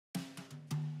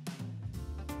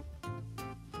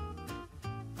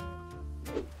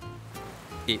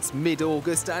It's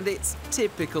mid-August and it's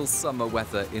typical summer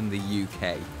weather in the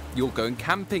UK. You're going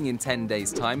camping in 10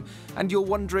 days' time and you're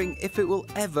wondering if it will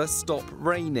ever stop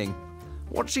raining.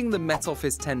 Watching the Met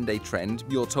Office 10-day trend,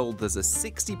 you're told there's a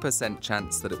 60%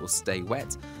 chance that it will stay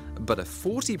wet, but a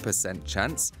 40%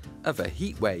 chance of a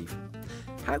heat wave.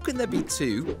 How can there be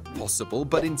two possible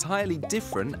but entirely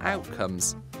different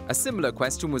outcomes? A similar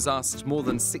question was asked more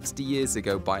than 60 years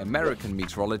ago by American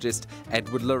meteorologist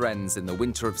Edward Lorenz in the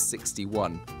winter of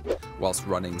 '61. Whilst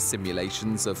running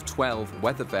simulations of 12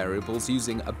 weather variables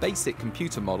using a basic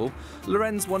computer model,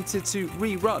 Lorenz wanted to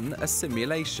rerun a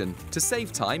simulation. To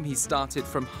save time, he started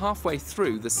from halfway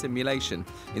through the simulation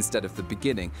instead of the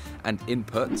beginning and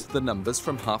input the numbers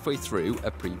from halfway through a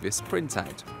previous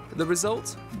printout. The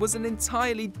result was an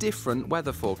entirely different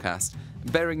weather forecast,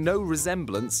 bearing no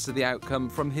resemblance to the outcome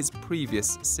from his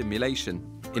previous simulation.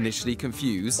 Initially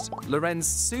confused, Lorenz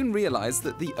soon realized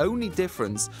that the only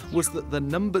difference was that the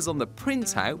numbers on the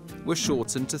printout were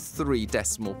shortened to 3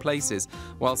 decimal places,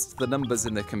 whilst the numbers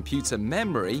in the computer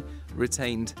memory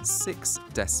retained 6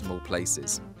 decimal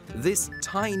places. This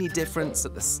tiny difference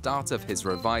at the start of his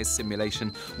revised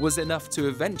simulation was enough to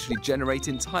eventually generate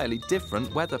entirely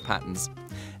different weather patterns.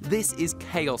 This is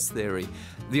chaos theory,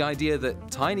 the idea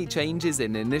that tiny changes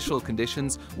in initial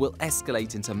conditions will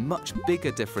escalate into much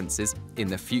bigger differences in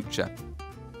the future.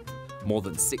 More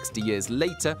than 60 years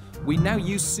later, we now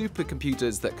use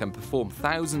supercomputers that can perform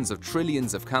thousands of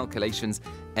trillions of calculations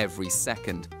every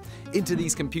second. Into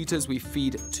these computers we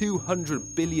feed 200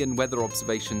 billion weather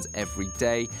observations every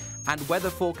day, and weather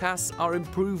forecasts are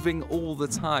improving all the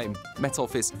time. Met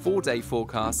Office 4-day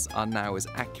forecasts are now as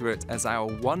accurate as our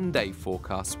 1-day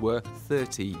forecasts were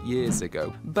 30 years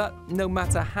ago. But no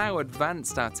matter how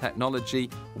advanced our technology,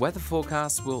 weather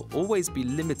forecasts will always be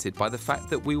limited by the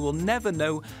fact that we will never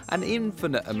know an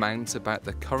infinite amount about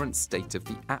the current state of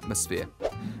the atmosphere.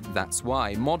 That's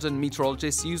why modern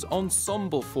meteorologists use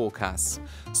ensemble forecasts.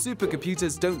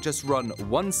 Supercomputers don't just run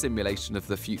one simulation of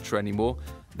the future anymore,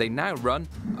 they now run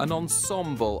an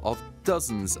ensemble of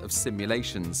dozens of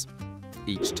simulations.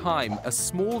 Each time, a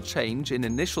small change in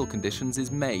initial conditions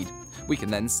is made. We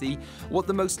can then see what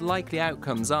the most likely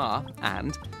outcomes are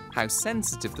and how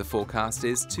sensitive the forecast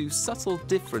is to subtle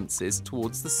differences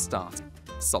towards the start.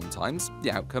 Sometimes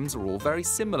the outcomes are all very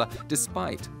similar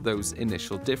despite those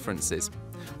initial differences.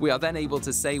 We are then able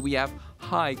to say we have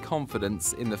high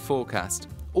confidence in the forecast,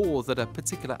 or that a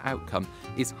particular outcome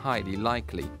is highly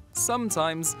likely.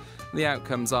 Sometimes the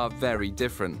outcomes are very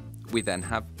different. We then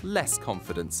have less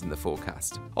confidence in the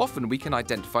forecast. Often we can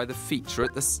identify the feature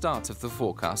at the start of the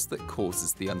forecast that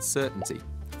causes the uncertainty.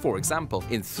 For example,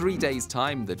 in 3 days'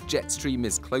 time, the jet stream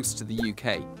is close to the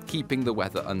UK, keeping the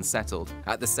weather unsettled.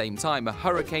 At the same time, a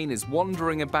hurricane is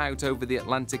wandering about over the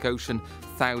Atlantic Ocean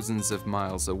thousands of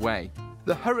miles away.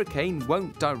 The hurricane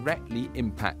won't directly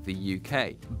impact the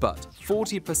UK, but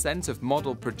 40% of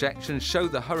model projections show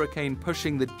the hurricane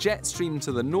pushing the jet stream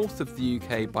to the north of the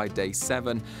UK by day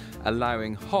 7,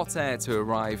 allowing hot air to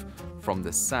arrive from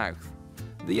the south.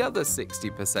 The other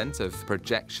 60% of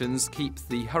projections keep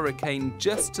the hurricane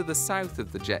just to the south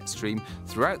of the jet stream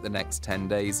throughout the next 10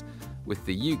 days, with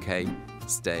the UK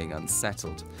staying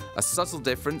unsettled. A subtle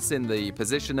difference in the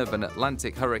position of an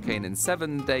Atlantic hurricane in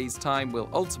 7 days' time will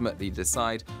ultimately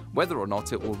decide whether or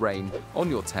not it will rain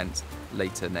on your tent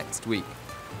later next week.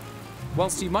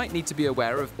 Whilst you might need to be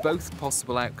aware of both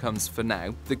possible outcomes for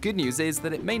now, the good news is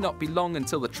that it may not be long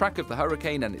until the track of the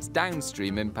hurricane and its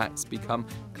downstream impacts become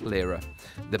clearer.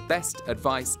 The best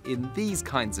advice in these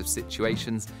kinds of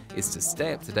situations is to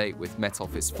stay up to date with Met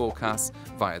Office forecasts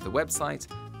via the website,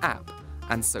 app,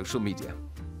 and social media.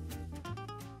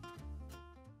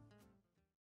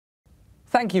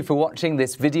 Thank you for watching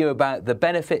this video about the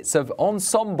benefits of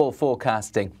ensemble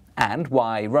forecasting and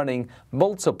why running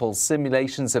multiple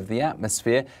simulations of the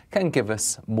atmosphere can give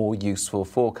us more useful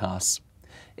forecasts.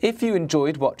 If you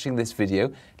enjoyed watching this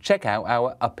video, check out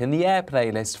our Up in the Air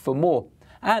playlist for more,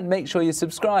 and make sure you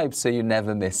subscribe so you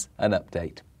never miss an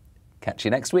update. Catch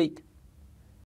you next week.